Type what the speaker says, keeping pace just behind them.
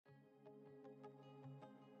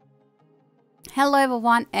Hello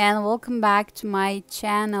everyone and welcome back to my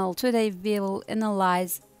channel. Today we will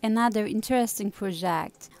analyze another interesting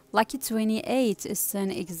project. Lucky 28 is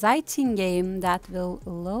an exciting game that will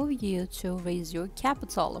allow you to raise your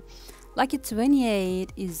capital. Lucky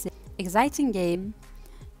 28 is an exciting game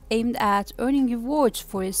aimed at earning rewards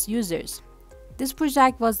for its users. This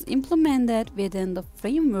project was implemented within the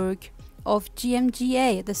framework of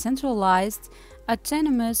Gmga, the Decentralized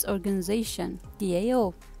Autonomous Organization,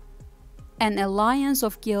 DAO, an alliance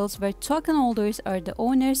of guilds where token holders are the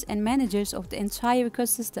owners and managers of the entire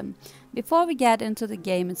ecosystem. Before we get into the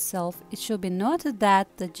game itself, it should be noted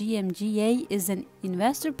that the Gmga is an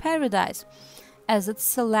investor paradise, as it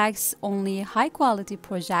selects only high-quality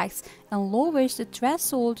projects and lowers the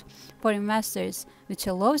threshold for investors, which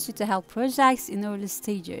allows you to help projects in early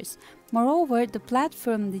stages. Moreover, the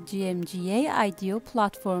platform, the Gmga IDO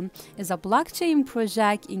platform, is a blockchain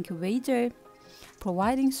project incubator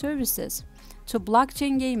providing services to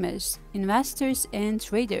blockchain gamers, investors, and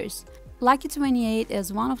traders. Lucky 28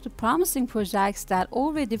 is one of the promising projects that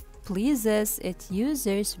already pleases its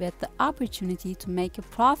users with the opportunity to make a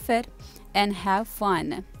profit and have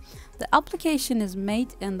fun. The application is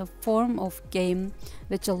made in the form of game,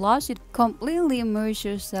 which allows you to completely immerse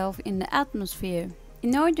yourself in the atmosphere.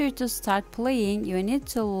 In order to start playing, you need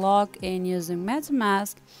to log in using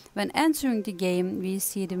MetaMask. When entering the game, we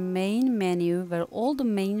see the main menu where all the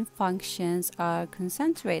main functions are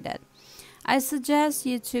concentrated. I suggest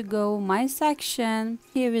you to go My section.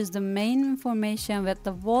 Here is the main information with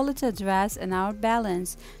the wallet address and our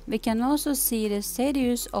balance. We can also see the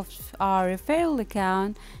status of our referral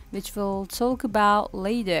account, which we'll talk about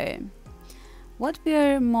later. What we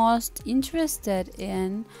are most interested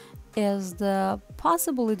in is the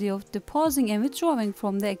possibility of depositing and withdrawing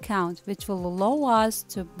from the account, which will allow us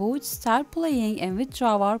to both start playing and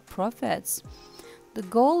withdraw our profits. The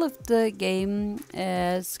goal of the game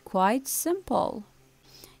is quite simple.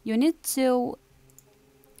 You need to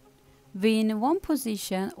win one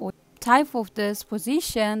position or type of this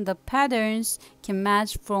position. The patterns can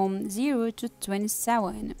match from 0 to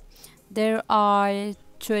 27. There are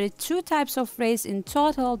 32 types of race in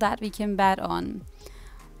total that we can bet on.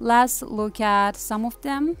 Let's look at some of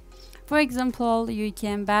them. For example, you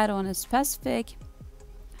can bet on a specific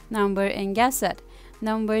number and guess it.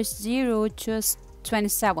 Numbers 0 to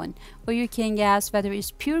 27. Or you can guess whether it's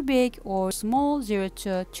pure big or small. 0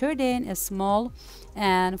 to 13 is small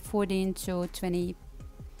and 14 to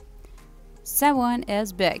 27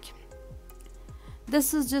 is big.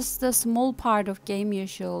 This is just a small part of game you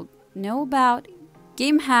should know about.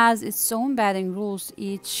 Game has its own betting rules.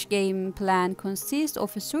 Each game plan consists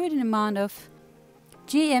of a certain amount of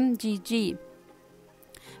Gmga,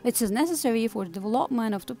 which is necessary for the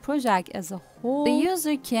development of the project as a whole. The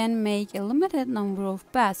user can make a limited number of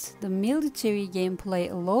bets. The military gameplay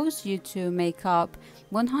allows you to make up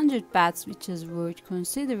 100 bets, which is worth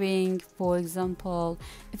considering. For example,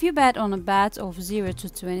 if you bet on a bet of 0 to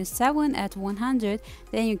 27 at 100,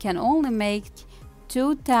 then you can only make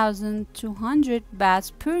 2,200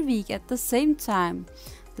 bets per week at the same time.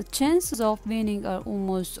 The chances of winning are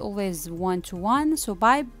almost always 1 to 1, so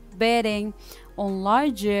by betting on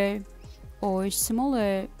larger or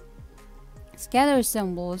smaller scatter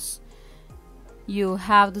symbols, you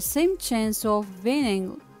have the same chance of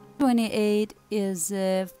winning. 28 is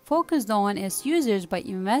focused on its users by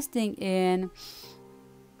investing in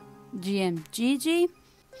Gmga.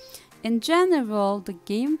 In general, the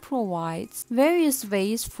game provides various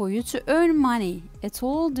ways for you to earn money. It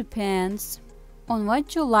all depends on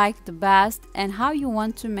what you like the best and how you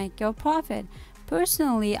want to make your profit.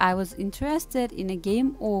 Personally, I was interested in a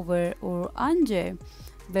game over or under,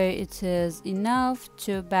 where it is enough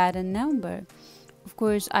to bet a number. Of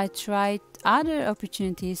course, I tried other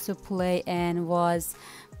opportunities to play and was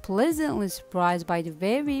pleasantly surprised by the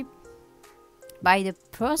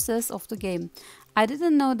process of the game. I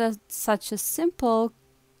didn't know that such a simple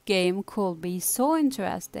game could be so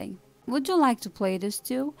interesting. Would you like to play this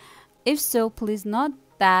too? If so, please note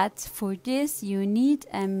that for this you need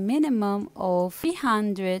a minimum of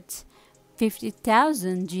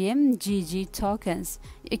 350,000 Gmga tokens.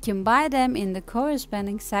 You can buy them in the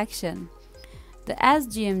corresponding section. The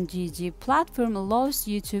Gmga platform allows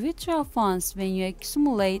you to withdraw funds when you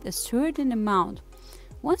accumulate a certain amount.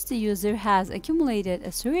 Once the user has accumulated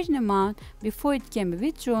a certain amount before it can be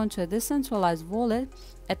withdrawn to a decentralized wallet,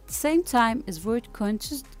 at the same time it's worth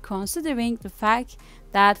considering the fact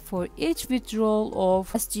that for each withdrawal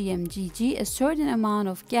of Gmga, a certain amount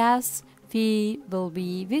of gas fee will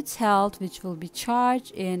be withheld, which will be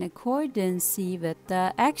charged in accordance with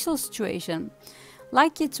the actual situation.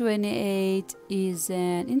 Lucky 28 is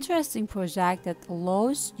an interesting project that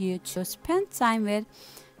allows you to spend time with,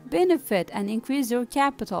 benefit, and increase your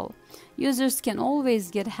capital. Users can always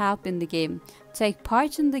get help in the game, take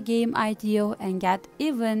part in the game IDO, and get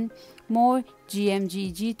even more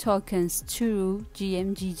Gmga tokens through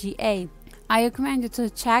Gmga. I recommend you to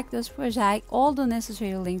check this project. All the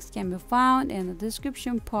necessary links can be found in the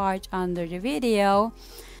description part under the video.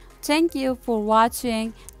 Thank you for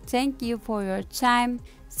watching. Thank you for your time.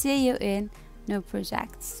 See you in new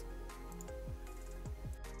projects.